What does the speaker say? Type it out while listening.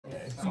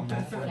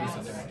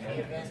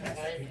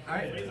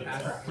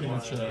Pretty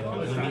much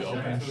really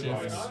open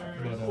shifts,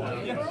 but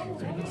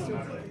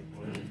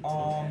I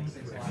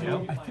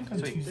think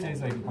on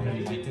Tuesdays I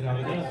probably liked it out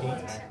of the 8,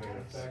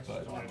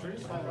 but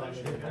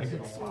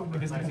I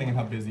guess depending on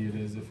how busy it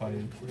is, if I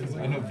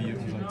know Via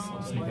was like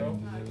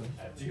sneaking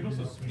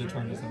into the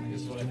turn or something.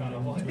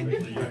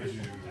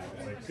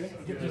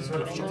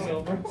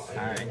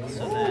 Alright,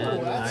 so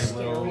then I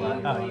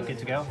will. Oh, you good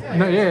to go?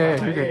 No,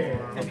 yeah, you're good.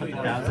 I'll put the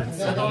 1,000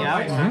 sunny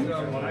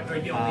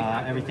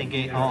out.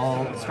 Everything,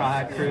 all Straw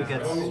Hat crew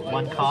gets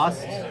 1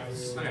 cost,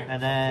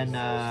 and then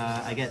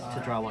I get to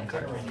draw 1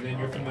 card.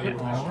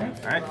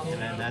 Alright,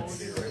 and then that's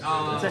it.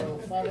 Draw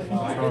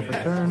for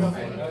turn.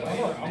 2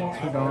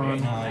 Dawn.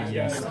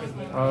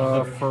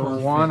 For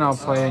 1, I'll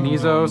play an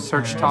Ezo,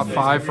 search top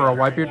 5 for a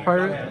Whitebeard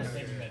Pirate.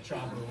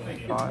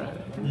 5.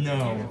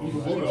 No.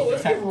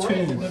 Tap 2.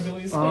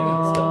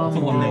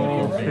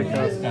 Pick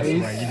up 8. That's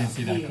right, you didn't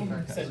see that.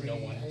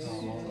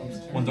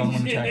 1 Dawn,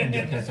 1 attack, and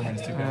get character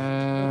 -2.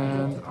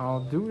 And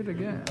I'll do it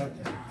again. 5.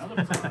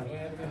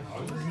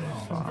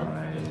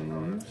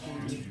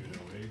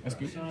 That's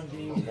good.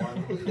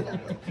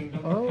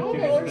 Oh.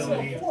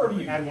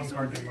 Add 1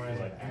 card to my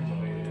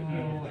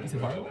Is it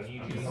viral?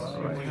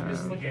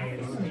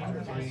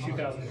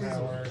 2,000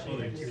 power.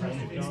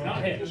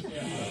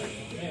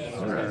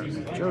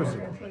 Josie.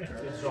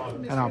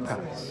 And I'll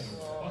pass.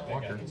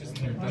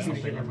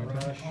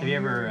 Have you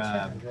ever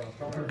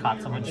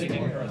caught someone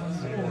cheating?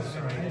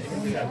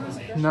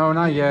 No,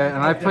 not yet.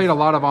 And I've played a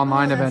lot of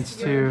online events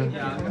too.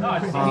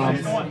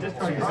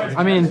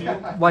 I mean,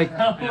 like,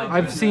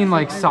 I've seen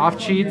like soft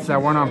cheats that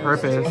weren't on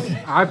purpose.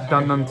 I've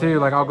done them too.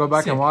 Like, I'll go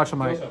back and watch. I'm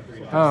like,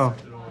 oh,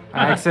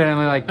 I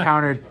accidentally like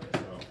countered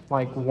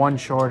like 1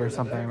 short or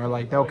something, or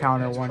like they'll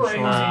counter 1 short.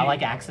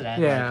 Like accident.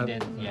 Yeah. Like you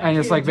did. Yeah. And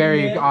it's like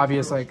very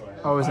obvious, like,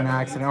 oh, it was an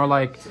accident, or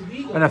like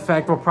an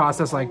effect will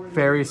process like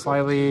very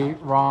slightly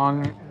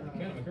wrong,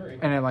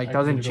 and it like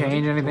doesn't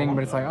change anything,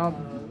 but it's like, oh,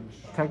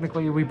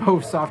 technically we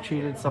both soft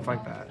cheated, stuff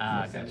like that.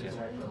 Gotcha.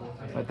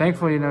 But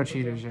thankfully, no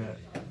cheaters yet.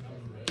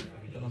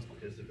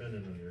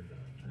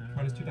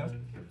 Minus 2,000?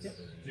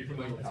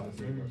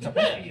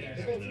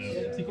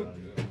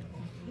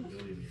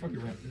 Fuck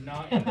your ramp.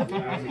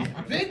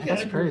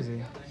 That's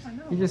crazy.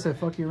 You just said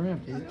fuck your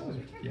ramp, dude.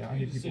 Yeah, I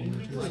hate people in the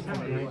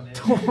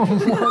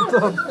What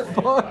the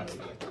fuck?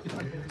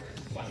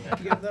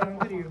 You have that on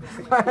video.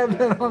 I have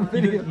that on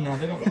video. No,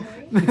 they don't.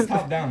 It's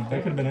top down.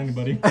 That could have been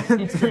anybody. I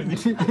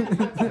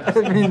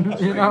mean,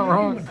 you're not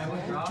wrong.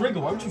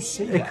 Drago, why would you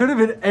say that? It could have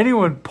been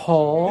anyone,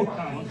 Paul.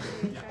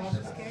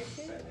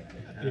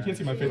 You can't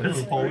see my face. That's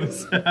who Paul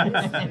is.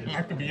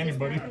 That could be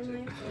anybody.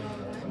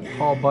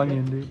 Paul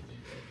Bunyan, dude.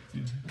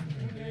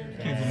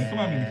 Come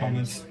at me in the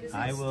comments.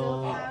 I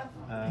will.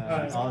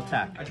 I'll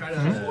attack. I tried to.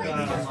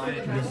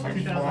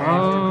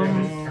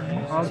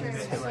 I'll A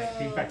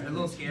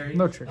little scary.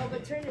 no trick. Oh,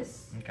 but turn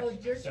is. Oh,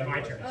 your turn.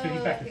 My turn. So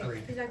he's back to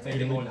 3. He's back to You're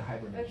 3. going to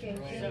hybrid. Okay.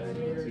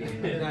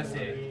 That's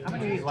it. How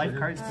many life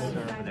cards are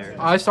over there?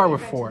 I start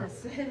with 4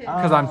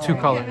 because I'm 2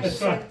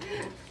 colors.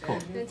 Cool.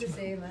 Meant to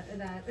say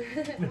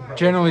that.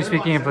 Generally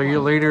speaking, if your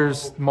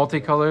leader's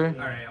multicolor,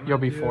 you'll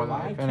be 4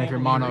 life, and if you're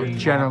mono,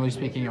 generally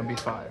speaking, you'll be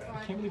 5.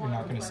 I can't believe you're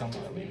not going to sell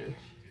my leader.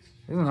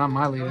 This is not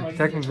my leader.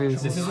 Technically,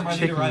 this isn't my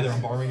leader either.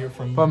 I'm borrowing it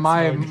from. But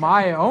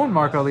my own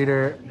Marco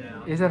leader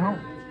is at home,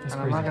 and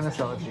I'm not gonna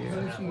sell it to you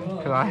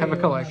because I have a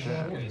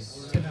collection.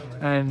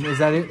 And is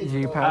that it? Do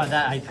you pass?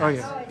 Oh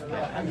yeah.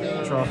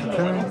 Draw for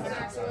turn.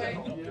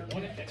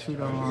 2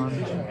 Dawn.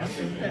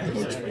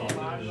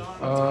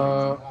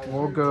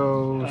 We'll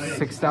go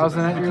 6,000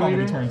 at your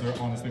leader. Turns are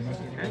honestly my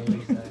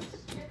favorite.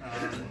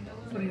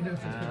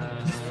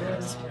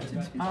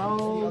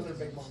 I'll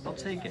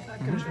take it.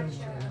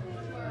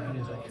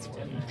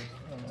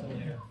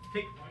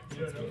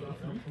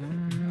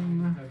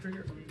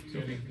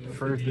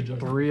 For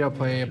 3, I'll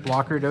play a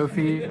blocker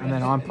Dofi, and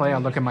then on play,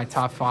 I'll look at my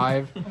top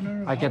 5.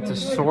 I get to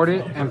sort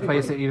it and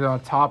place it either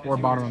on top or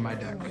bottom of my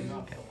deck.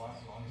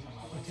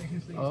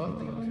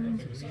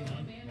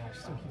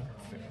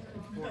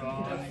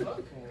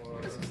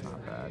 This is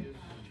not bad.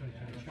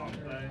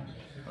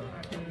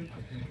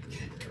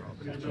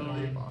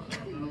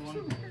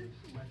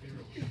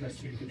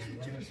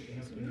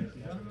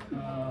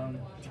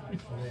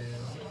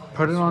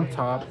 Put it on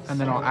top, and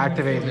then I'll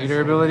activate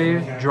leader ability,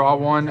 draw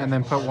 1, and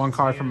then put 1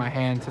 card from my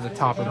hand to the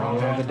top or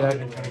bottom of the deck.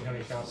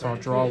 So I'll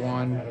draw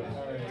 1,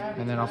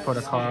 and then I'll put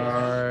a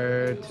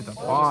card to the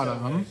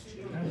bottom.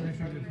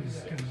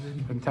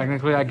 And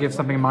technically, I give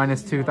something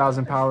minus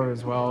 2,000 power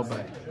as well,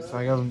 but so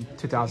I give them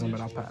 2,000,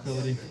 but I'll pass.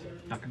 Okay.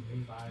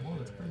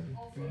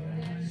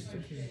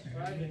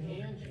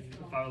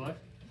 5 life?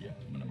 Yeah,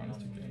 I'm going to minus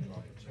 2.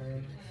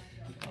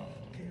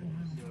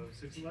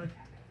 6 life?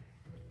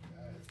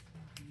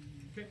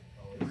 Okay.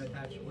 I'm gonna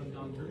attach 1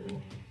 Dawn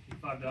through.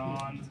 5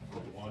 Dawn.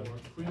 1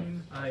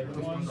 Queen. I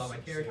push 1 on my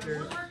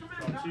character.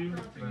 Draw 2.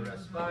 My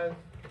rest 5.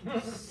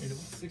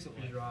 6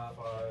 of draw 5.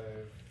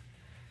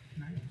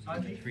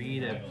 3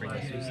 to bring the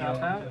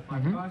Usopp out. It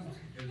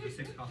was a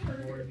 6 cost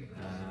board.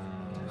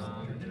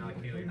 And then I'll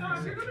kill your and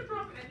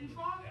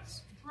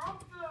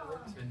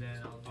then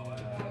I'll do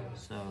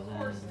So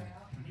then,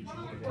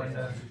 one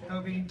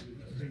Kobe,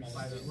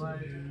 5 of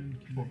life.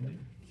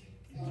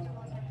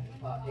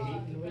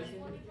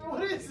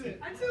 What is it?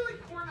 I'd say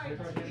like corn ice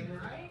cream,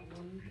 right?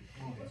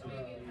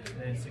 And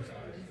then 6 of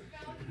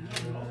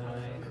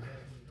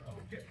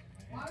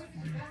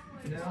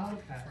now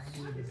pass.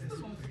 Is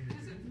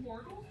it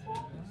Portal's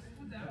fault?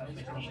 Would that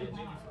be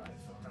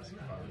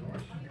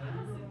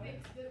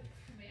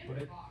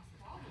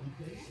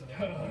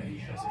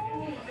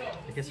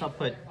I guess I'll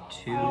put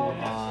 2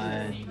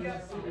 on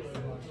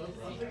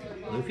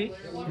Luffy.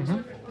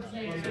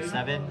 So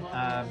 7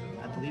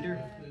 at the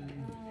leader.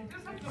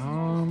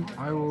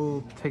 I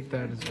will take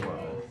that as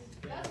well.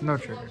 No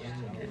trigger.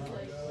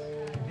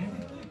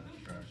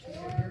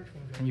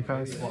 Can you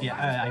pass?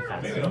 Yeah, I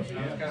pass.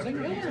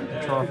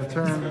 Draw off the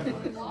turn.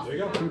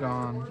 2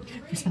 gone.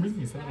 For some reason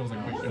you said it, I was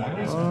like,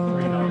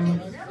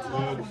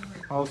 wait,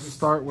 I'll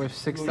start with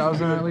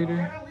 6,000 at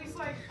leader.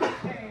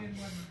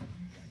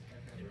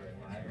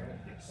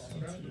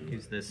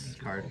 Use this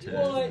card to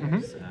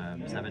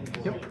 7.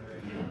 Yep.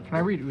 Can I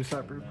read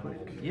Usopp real quick?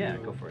 Yeah,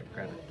 go for it.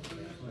 Grab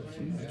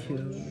it.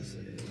 Kills.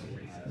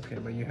 Okay,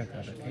 but you have to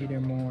have an 8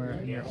 or more,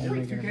 and you're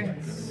only going to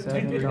put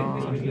 7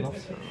 on,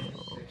 so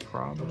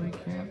probably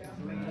can't.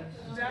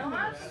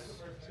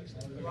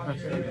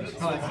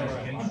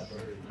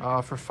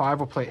 For 5,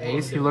 we'll play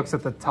Ace. He looks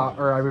at the top,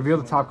 or I reveal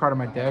the top card of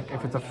my deck.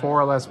 If it's a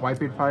 4 or less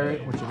Whitebeard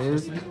Pirate, which it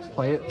is,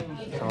 play it.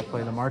 So I'll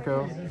play the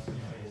Marco.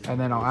 And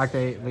then I'll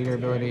activate leader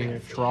ability,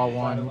 draw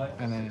 1,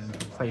 and then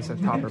place a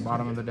top or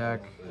bottom of the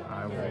deck.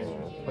 I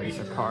will place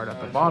a card at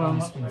the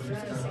bottom,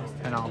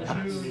 and I'll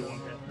pass.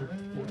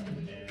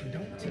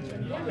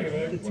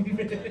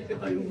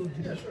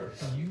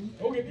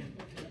 Okay.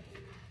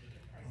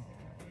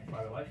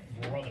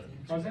 Brother.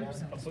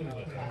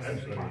 Absolutely.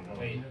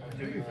 Wait.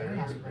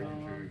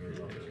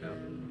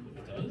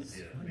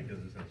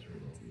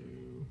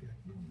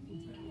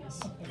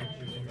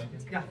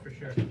 Yeah, for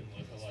sure.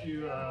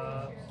 You,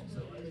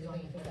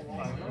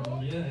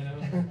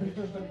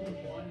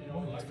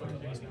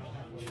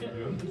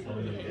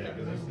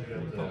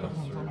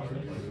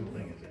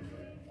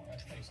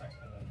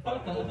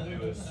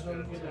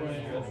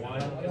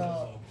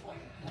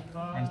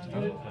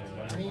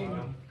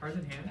 Cards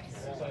in hand.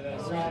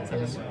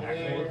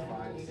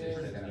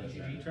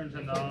 turn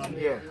 10 on.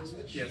 Yeah.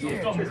 Yeah, so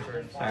it's double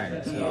turn.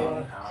 Alright,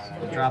 so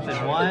drop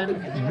in 1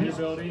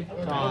 Ability.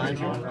 on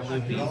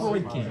Luffy.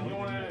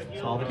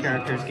 So all the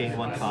characters gain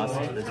 1 cost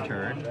this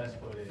turn.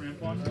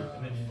 Ramp 1.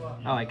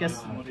 Oh, I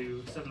guess, We'll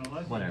do 7 of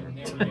life. whatever.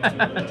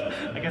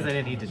 I guess I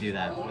didn't need to do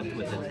that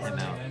with him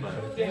out. But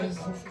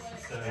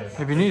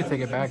If you need to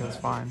take it back, that's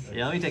fine.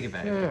 yeah, let me take it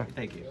back. Yeah.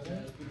 Thank you.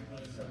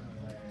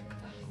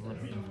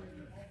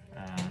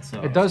 So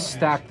It does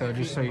stack though,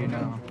 just so you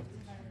know.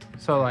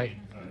 So like,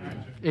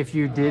 if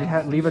you did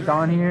leave a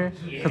Dawn here,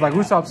 because like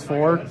Usopp's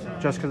 4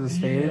 just because of the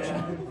stage.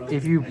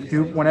 If you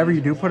do, whenever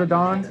you do put a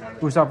Dawn,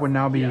 Usopp would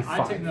now be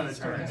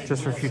 5,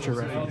 just for future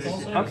reference.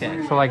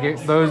 Okay. So like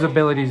those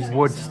abilities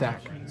would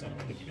stack.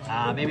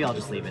 Maybe I'll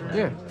just leave it then.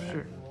 Yeah,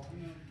 sure.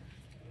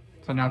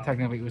 So now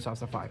technically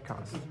Usopp's a 5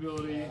 cost.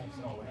 Ability.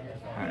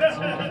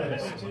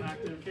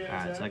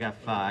 Alright, so I got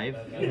 5.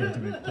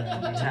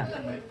 Tap.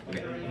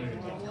 Okay.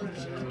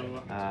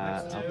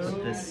 I'll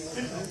put this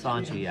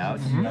Sanji out.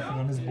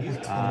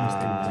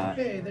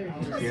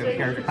 If your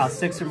character costs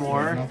 6 or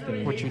more,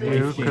 Which you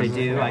do. if you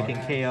do, I can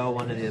KO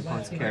one of the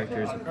opponent's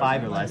characters with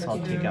 5 or less. I'll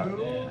take out.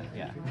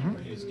 Yeah.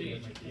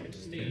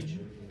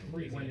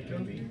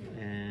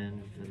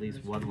 And at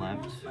least 1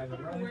 left. I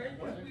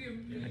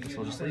guess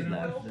I'll just leave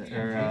that.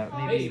 Or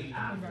maybe.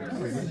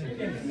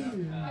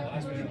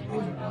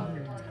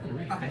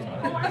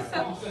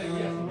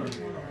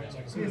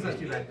 It's not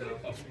too bad though.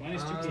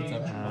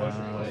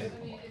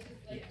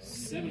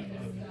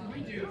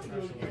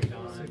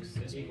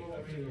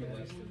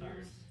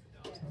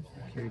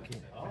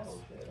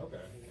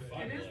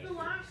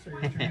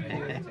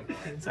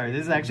 Sorry,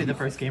 this is actually the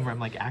first game where I'm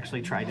like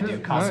actually trying to do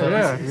costumes.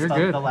 yeah, you're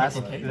good.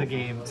 The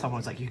game,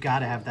 someone's like, "You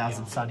gotta have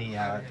 1,000 Sunny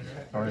out,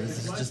 or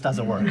this just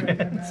doesn't work."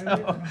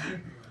 So,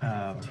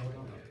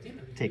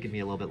 taking me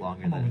a little bit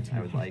longer than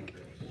I would like.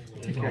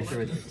 Character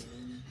with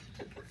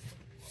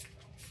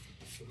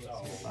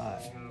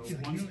 5.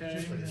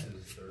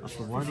 Up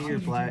for 1 of your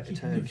black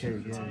to carry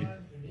again.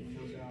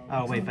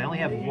 Oh wait, if I only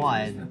have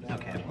 1,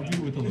 okay. I'll do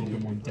it with a little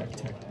bit more deck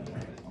tech.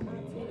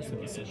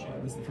 This is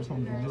the first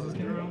time I'm doing this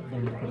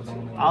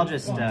game. I'll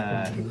just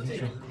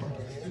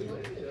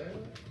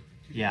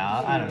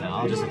yeah, I don't know.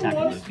 I'll just attack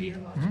Luffy,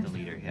 the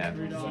leader. Yeah.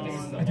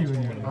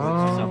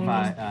 So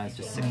 5, it's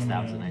just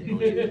 6,000, I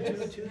believe.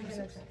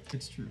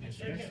 It's true.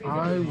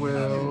 I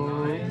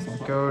will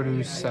go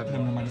to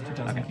 7.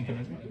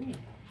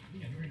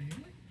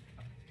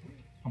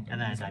 And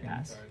then I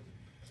pass.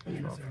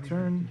 Draw the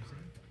turn.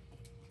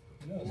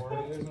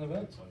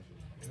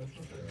 Just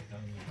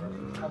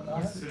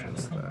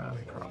that,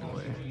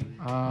 probably.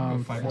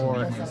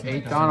 For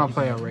 8 Dawn, I'll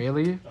play a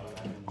Rayleigh.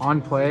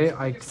 On play,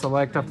 I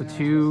select up to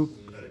 2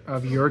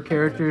 of your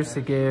characters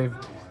to give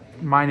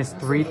minus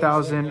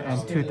 3,000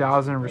 and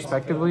 2,000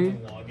 respectively.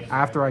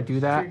 After I do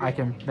that, I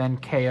can then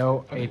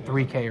KO a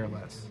 3K or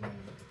less.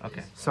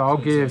 Okay. So I'll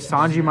give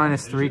Sanji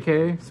minus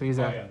 3K, so he's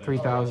at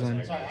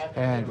 3,000,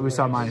 and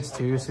Usopp minus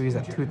 2, so he's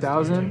at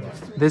 2,000.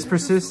 This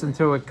persists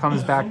until it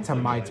comes back to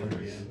my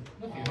turn.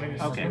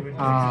 Okay.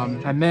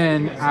 And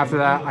then after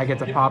that, I get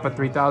to pop a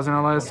 3,000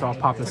 or less, so I'll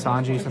pop the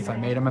Sanji since I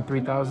made him a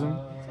 3,000.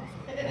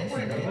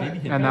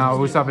 And now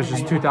Usopp is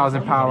just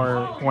 2,000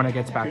 power when it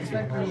gets back to you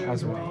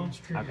as well.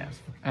 Okay.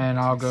 And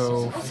I'll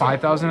go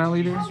 5,000 at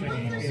leader.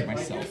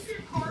 Myself.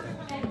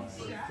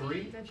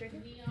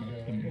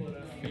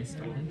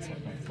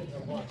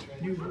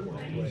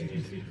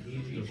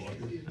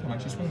 I'm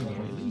actually swinging the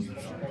Rayleigh.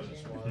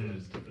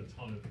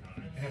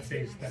 That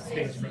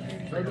stays from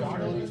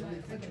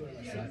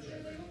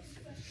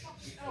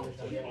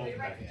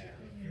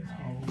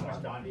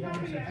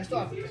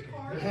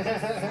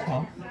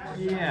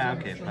Yeah,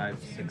 okay,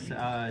 5, 6,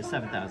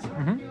 7,000.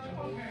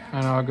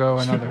 And I'll go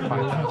another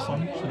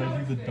 5,000. Should I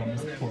do the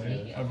dumbest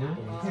play ever?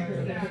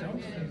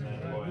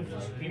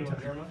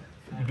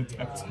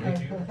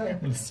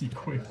 Let's see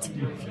quick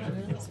too.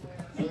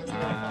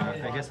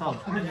 I guess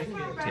I'll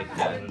take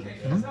that.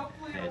 And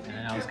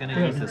I was gonna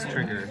use this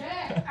trigger.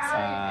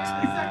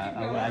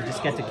 I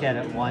just get to get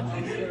it one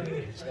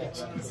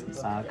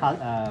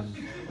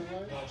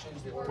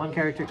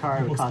character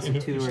card with cost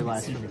of 2 or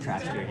less from the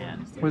trash to your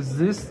hand. Was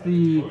this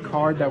the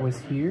card that was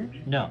here?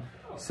 No.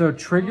 So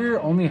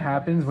trigger only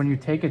happens when you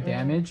take a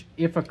damage.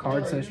 If a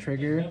card says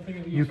trigger,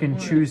 you can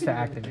choose to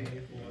activate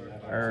it.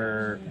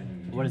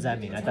 What does that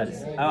mean? I thought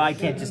I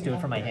can't just do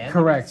it from my hand?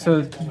 Correct.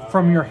 So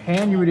from your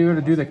hand, you would be able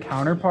to do the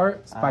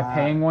counterpart by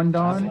paying 1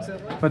 Dawn.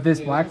 But this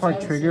black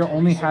part trigger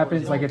only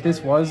happens, like if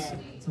this was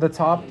the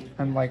top,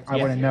 and like I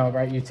wouldn't know,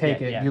 right? You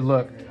take it, you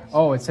look,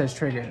 oh, it says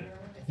trigger.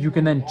 You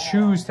can then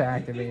choose to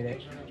activate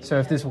it. So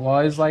if this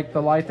was like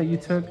the life that you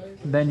took,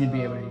 then you'd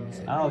be able to use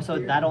it. Oh, so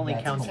that only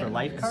counts for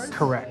life cards?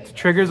 Correct.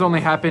 Triggers only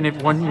happen if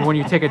when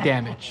you take a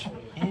damage.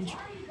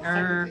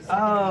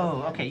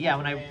 Oh, okay, yeah,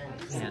 when I...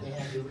 Yeah.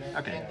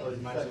 Okay.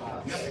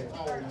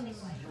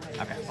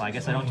 Okay, well, I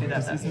guess I don't do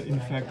that then.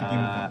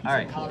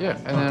 Alright. Yeah,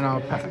 and then I'll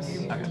pass.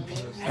 Okay.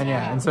 And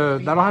yeah, and so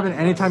that'll happen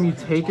anytime you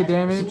take a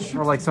damage,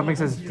 or like something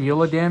says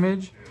deal a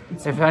damage.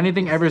 If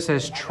anything ever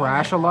says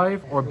trash a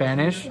life or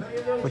banish,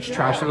 which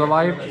trashes a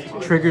life,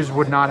 triggers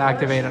would not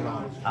activate at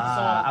all.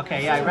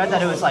 Okay, yeah, I read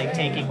that it was like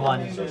taking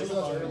one.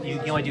 You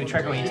only do a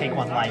trigger when you take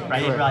 1 life, right? I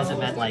didn't realize it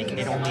meant like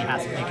it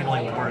can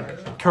only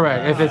work.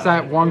 Correct. If it's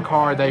that 1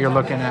 card that you're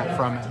looking at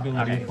from it.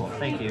 Okay, cool.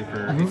 Thank you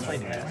for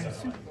explaining that.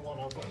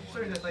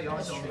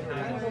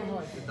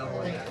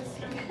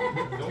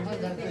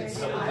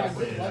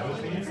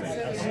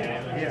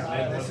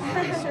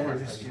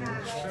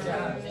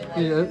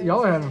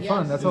 Y'all are having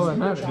fun. That's all that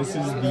matters. This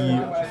is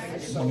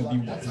one of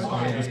the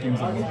hardest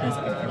games of One Piece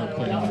I've ever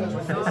played in my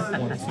life.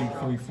 1, 2,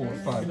 3, 4,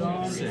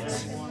 5,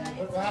 6.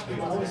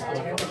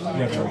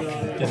 Yeah, bro,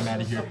 get him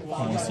out of here. I don't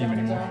want to see him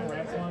anymore.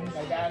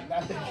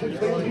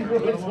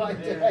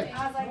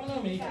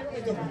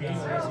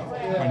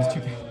 Minus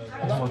 2,000.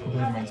 Mark with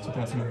minus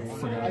 2,000. I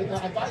forgot.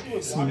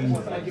 Swinging.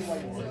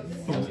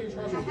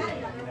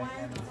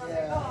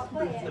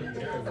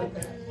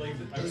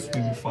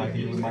 Swinging 5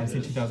 here with minus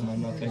 2,000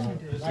 on nothing.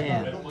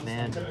 Damn,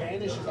 man.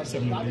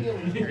 7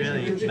 You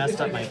really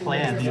messed up my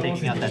plans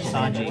taking out that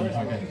Sanji.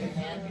 Okay.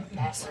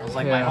 It was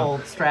like my whole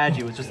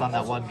strategy was just on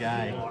that one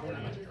guy.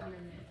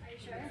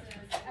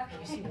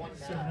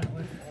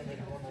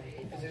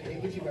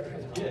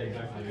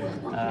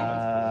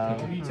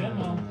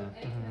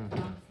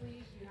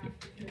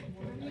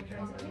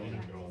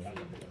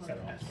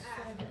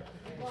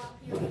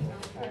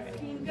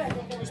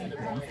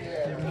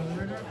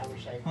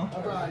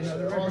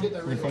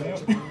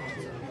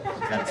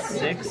 That's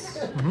 6.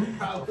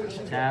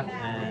 Tap,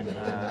 and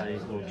I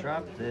will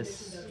drop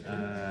this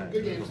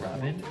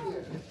Robin.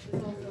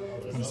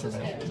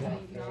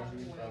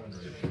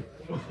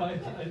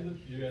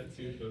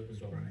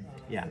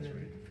 Yeah.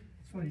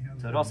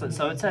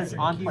 So it says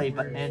on play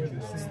but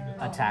and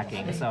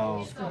attacking.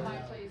 So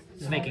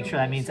just making sure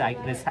that means I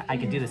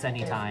can do this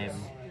anytime.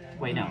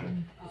 Wait, no.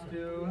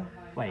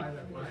 Wait.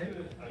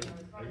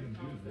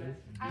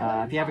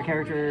 If you have a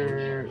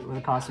character with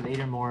a cost of 8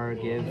 or more,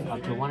 give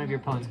up to one of your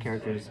opponent's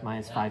characters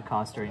minus 5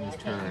 cost during this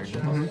turn.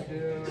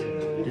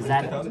 Does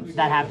that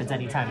happens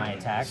anytime I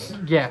attack?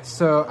 Yeah,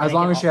 so as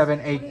long as you have an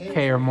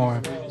 8K or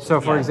more.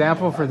 So for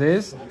example, for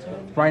this,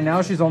 right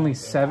now she's only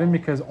 7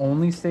 because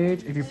only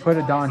stage. If you put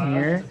a Dawn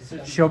here,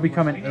 she'll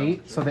become an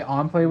 8, so the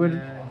on play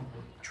would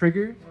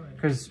trigger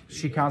because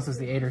she counts as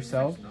the 8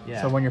 herself.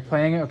 Yeah. So when you're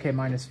playing it, okay,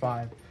 minus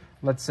 5.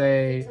 Let's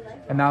say,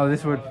 and now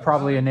this would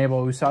probably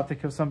enable Usopp to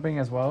kill something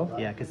as well.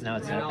 Yeah, because now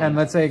it's and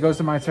let's say it goes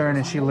to my turn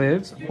and she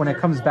lives. When it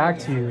comes back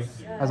to you,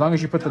 as long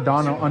as you put the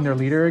Dawn under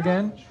leader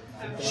again,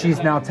 she's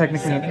now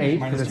technically an 8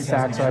 because it's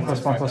stacked, so I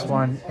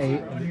 +1/+1,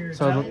 8.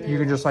 So you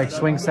can just like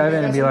swing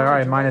 7 and be like, all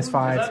right,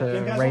 -5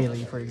 to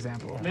Rayleigh, for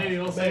example. Maybe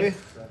we'll see.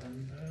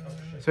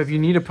 So if you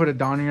need to put a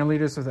Dawn in your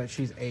leader so that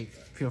she's 8,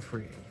 feel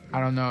free. I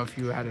don't know if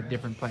you had a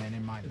different plan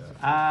in mind though.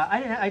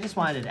 I just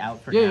wanted it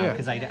out for now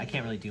because I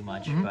can't really do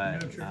much,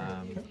 but.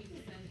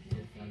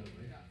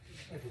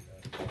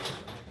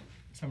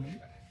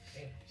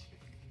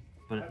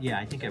 But yeah,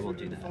 I think I will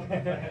do that.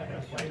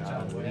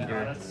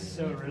 Leader. That's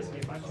so risky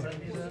if I said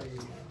that.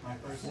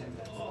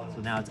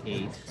 So now it's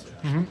 8,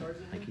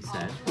 like you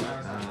said.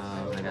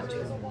 I got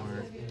 2 more.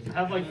 I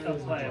have like a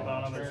play, but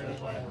I don't know if it's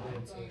a play.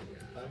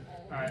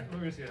 Alright, we're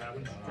gonna see what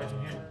happens.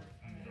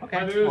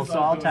 Okay, well, so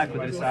I'll attack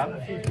with Usopp.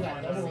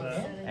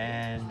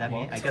 And that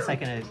means, I guess I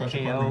can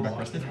KO.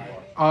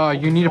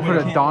 You need to put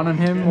a Dawn on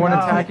him when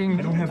attacking.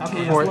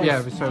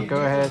 Yeah, so go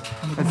ahead.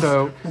 And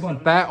so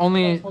that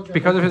only,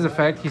 because of his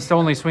effect, he's still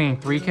only swinging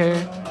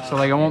 3K. So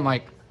like it won't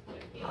like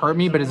hurt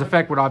me, but his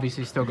effect would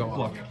obviously still go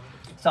up.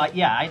 So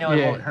yeah, I know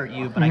it won't hurt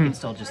you, but I can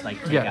still just like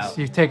take out. Yes,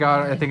 you take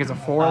out, I think it's a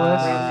 4 or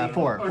less.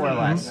 4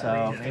 less,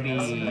 so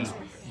maybe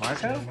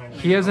Marco?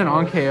 He has an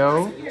on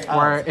KO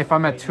where if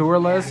I'm at 2 or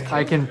less,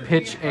 I can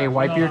pitch a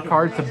Whitebeard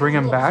card to bring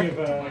him back.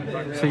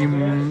 So you...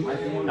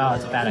 Oh,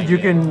 it's a bad idea. You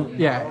can,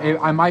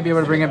 I might be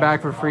able to bring it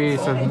back for free,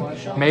 so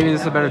maybe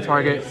this is a better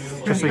target,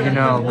 just so you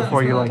know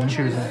before you like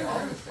choose it.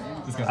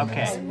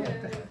 Okay.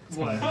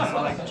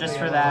 Just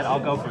for that, I'll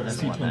go for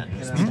this one then.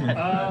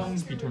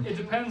 It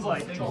depends,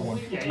 like,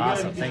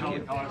 awesome, thank you.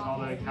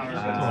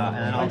 And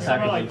then I'll attack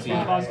with Luffy.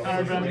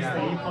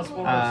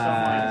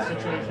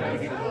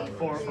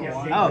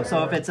 Oh,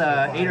 so if it's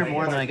 8 or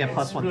more, then I get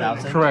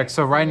 +1,000? Correct.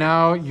 So right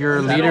now,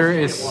 your leader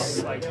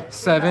is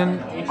 7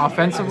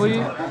 offensively,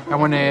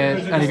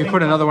 and if you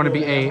put another one, it'd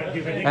be 8.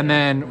 And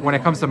then when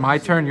it comes to my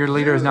turn, your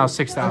leader is now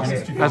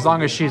 6,000, as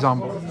long as she's on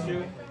board.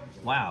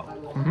 Wow.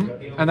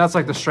 And that's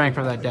like the strength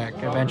of that deck.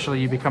 Eventually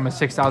you become a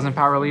 6,000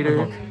 power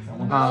leader,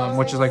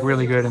 which is like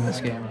really good in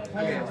this game.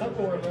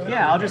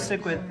 Yeah, I'll just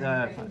stick with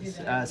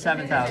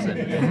 7,000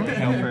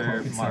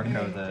 for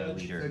Marco, the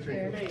leader.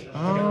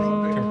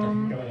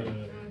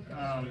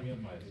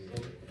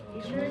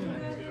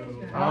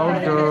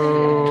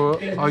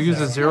 I'll use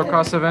a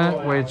 0-cost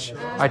event, which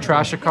I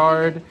trash a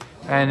card,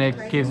 and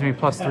it gives me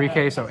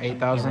 +3K, so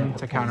 8,000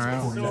 to counter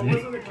out.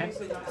 Okay.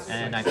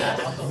 And I pass.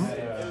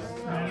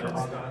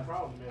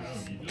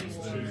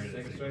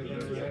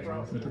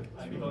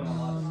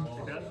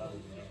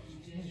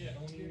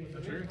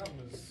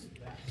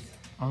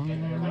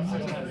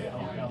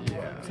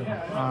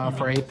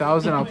 For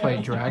 8,000, I'll play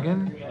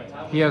Dragon.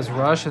 He has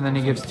Rush, and then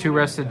he gives 2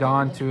 Rested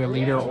Dawn to a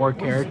leader or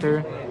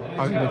character.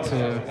 I'll give it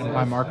to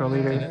my Marco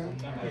leader.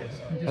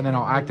 And then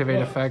I'll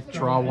activate effect,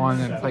 draw 1,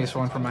 and place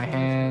 1 from my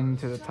hand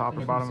to the top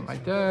or bottom of my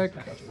deck.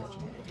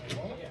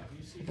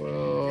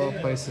 We'll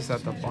place this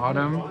at the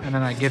bottom, and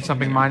then I give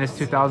something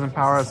 -2,000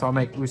 power, so I'll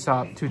make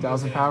Usopp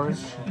 2,000 power.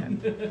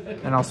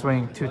 And I'll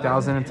swing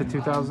 2,000 into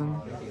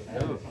 2,000.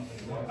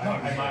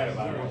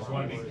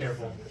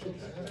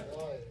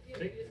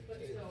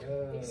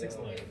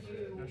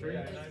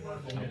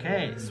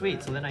 Okay,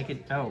 sweet. So then I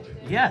could. Oh,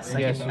 yes,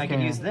 I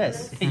can use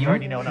this. You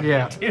already know what I'm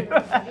going to do.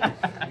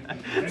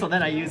 So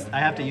then I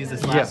have to use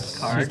this last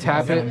card. You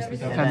tap it,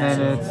 and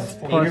then it's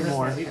 8 or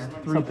more.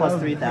 So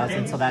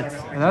 +3,000. So that's.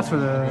 And that's for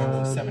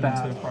the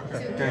battle.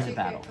 During the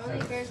battle.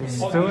 So he's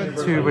still at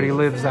 2, but he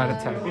lives at a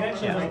 10. Yeah.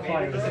 Do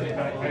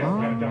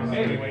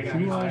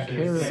I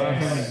care about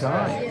him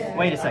dying?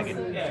 Wait a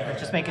second.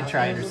 Just making sure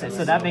I understand.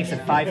 So that makes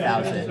it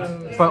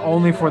 5,000. But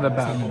only for the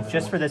battle.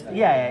 Just for this.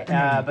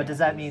 Yeah. But does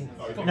that mean?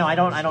 No, I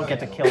don't get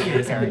to kill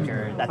the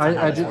character. That's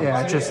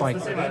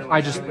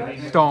I just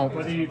don't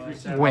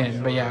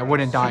win. But yeah, I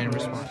wouldn't die in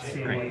response.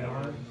 Great. Do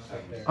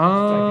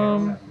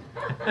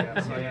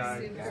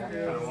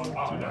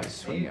I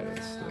swing at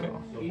it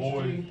still?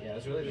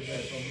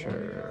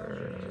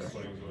 Sure.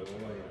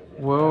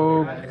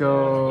 We'll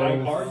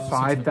go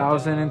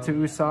 5,000 into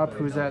Usopp,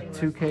 who's at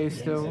 2K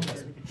still.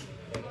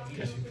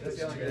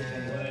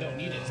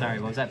 Sorry,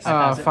 what was that?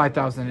 5,000?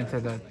 5,000 into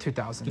the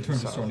 2,000.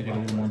 Starting to get a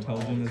little more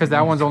intelligent. Because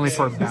that one's only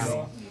for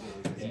battle.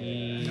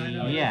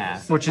 Yeah.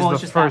 Which is well, the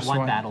it's just first that one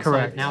one. battle.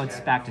 Correct. So now it's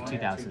back to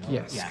 2,000.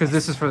 Yes, because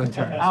this is for the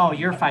turn. Oh,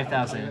 you're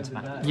 5,000 into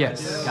my...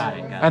 Yes. Got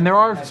it. And there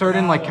are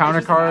certain like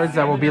counter cards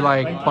that will be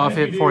like buff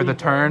it for the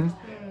turn,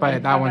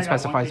 but that one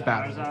specifies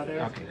battle.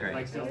 Okay,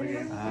 great.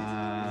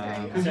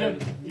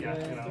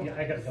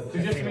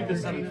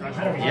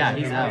 Yeah,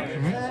 he's out.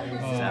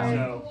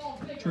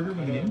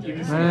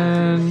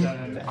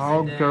 And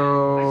I'll go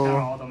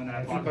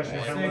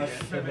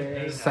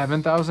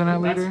 7,000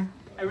 at leader.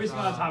 Every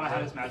single time I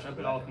have this matchup,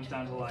 it all comes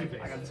down to like,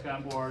 I got this guy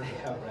on board,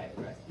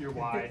 you're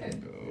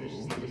wide, there's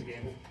just not this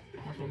game.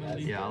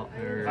 Yeah.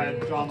 I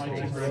draw my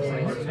 2 bricks.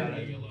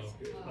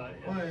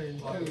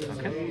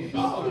 Okay.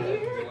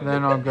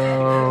 Then I'll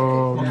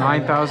go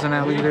 9,000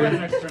 at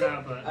leader.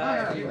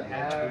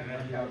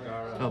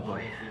 Oh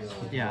boy.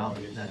 Yeah,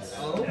 that's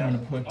I'm gonna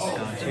put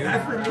gone too.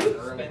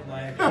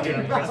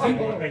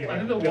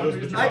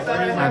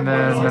 And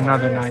then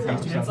another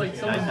 9,000.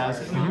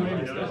 9,000.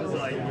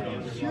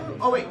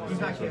 Oh wait, he's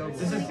not KO.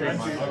 This is good.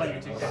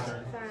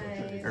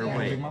 Or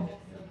wait.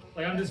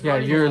 Yeah,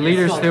 your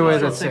leader still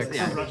is at 6.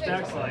 Yeah.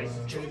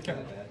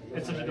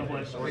 It's such a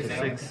double-edged sword.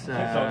 6,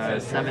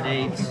 7,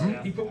 8.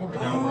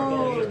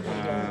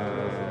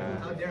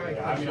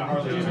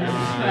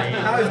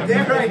 That was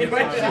damn right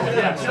question.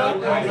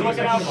 You're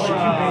looking out for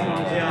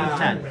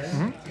 10.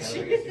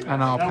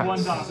 And I'll that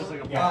one pass. dot is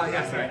like a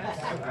Yes, right.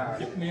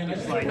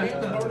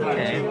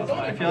 Okay.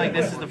 I feel like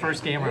this is the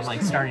first game where I'm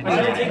like starting to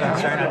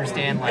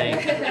understand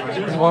like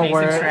What basic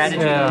word?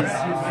 strategies.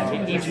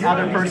 Yeah. Each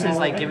other person is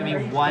like giving me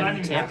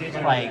one tip.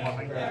 Like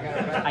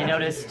I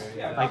noticed,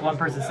 like one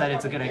person said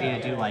it's a good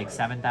idea to do like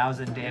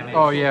 7,000 damage.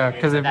 Oh yeah,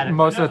 because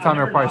most of the time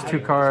it requires 2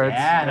 cards.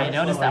 Yeah, and I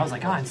noticed that. I was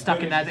like, oh, I'm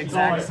stuck in that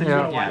exact situation.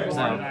 Yeah. So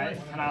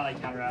Can I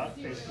like counter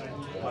out basically?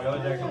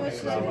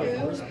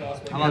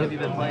 how long have you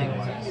been playing?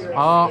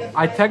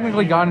 I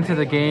technically got into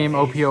the game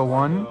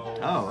OP01,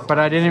 Oh. but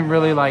I didn't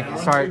really like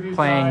start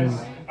playing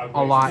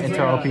a lot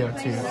until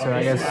OP02. So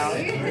I guess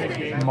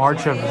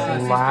March of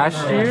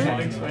last year.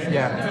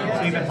 Yeah,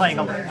 So you've been playing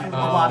a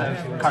lot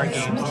of card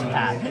games in the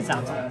past, it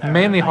sounds like.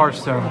 mainly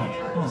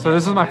Hearthstone. So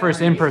this is my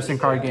first in-person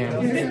card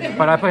game,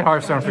 but I played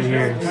Hearthstone for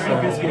years.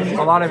 So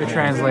a lot of it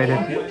translated.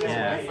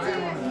 Yeah.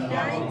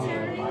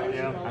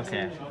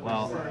 Okay,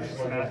 well,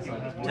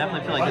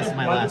 definitely feel like this is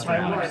my last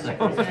round, so.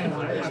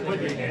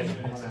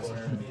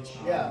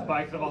 But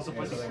I could have also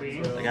put the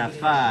queen. I got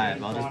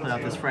 5. I'll just put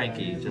out this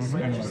Frankie, just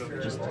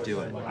to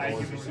do it. I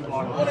give you 2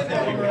 blockers. I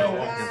got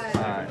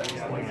 5.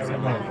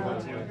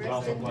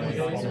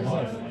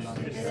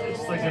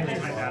 It's like every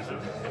time I pass it.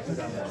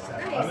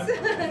 Nice.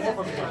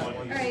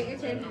 Alright, your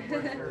turn.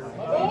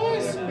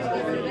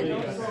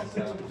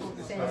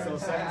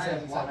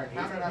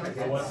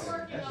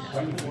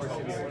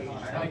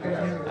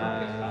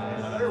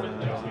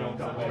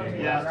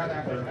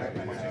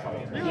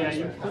 Yeah,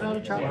 you Put out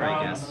a chopper,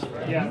 I guess.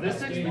 Yeah, this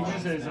six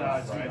weakness is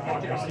I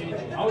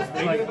was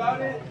thinking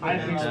about it. I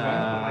think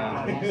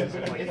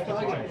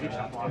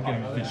I'm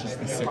getting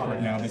viciously sick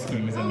right now. This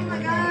game is ending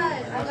right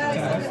now. God, I'm glad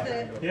I stuck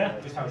with it. yeah.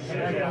 I was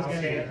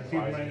gonna get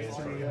 2 minutes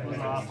to read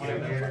off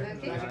here.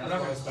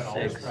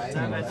 6,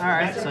 7.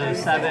 Alright, so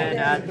 7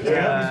 at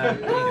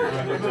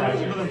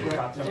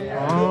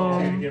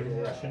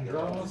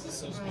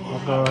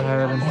I'll go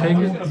ahead and take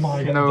it.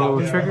 No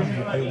trigger.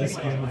 I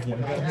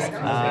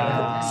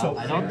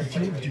don't.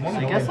 I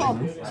guess I'll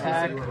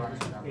attack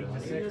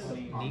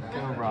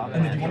Nico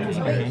Robin. Do you want to use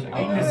my hand?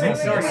 Hold on,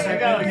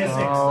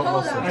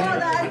 hold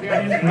on.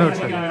 No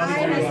trigger.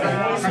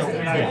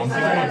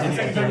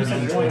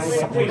 Wait a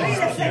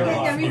second,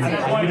 let me see.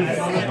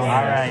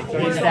 Alright,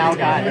 he's now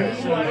got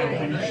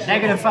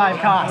 -5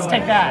 cost.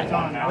 Take that.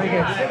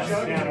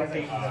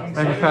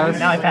 And you pass?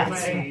 Now I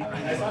pass.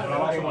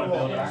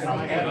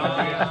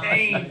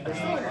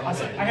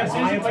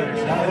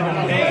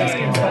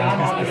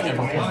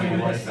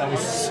 That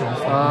was so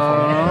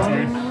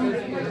fun.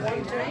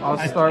 I'll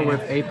start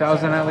with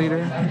 8,000 at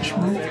leader. I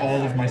drew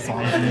all of my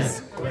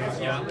Sanjis.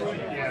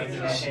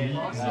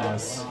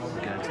 Jesus.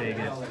 Gotta take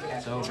it.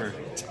 It's over.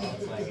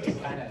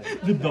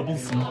 The double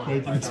sync play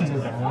through to the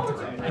round.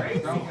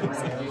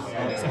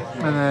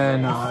 And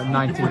then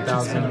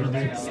 19,000.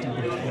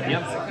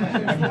 Yep.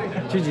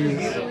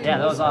 GG's. Yeah,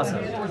 that was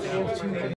awesome.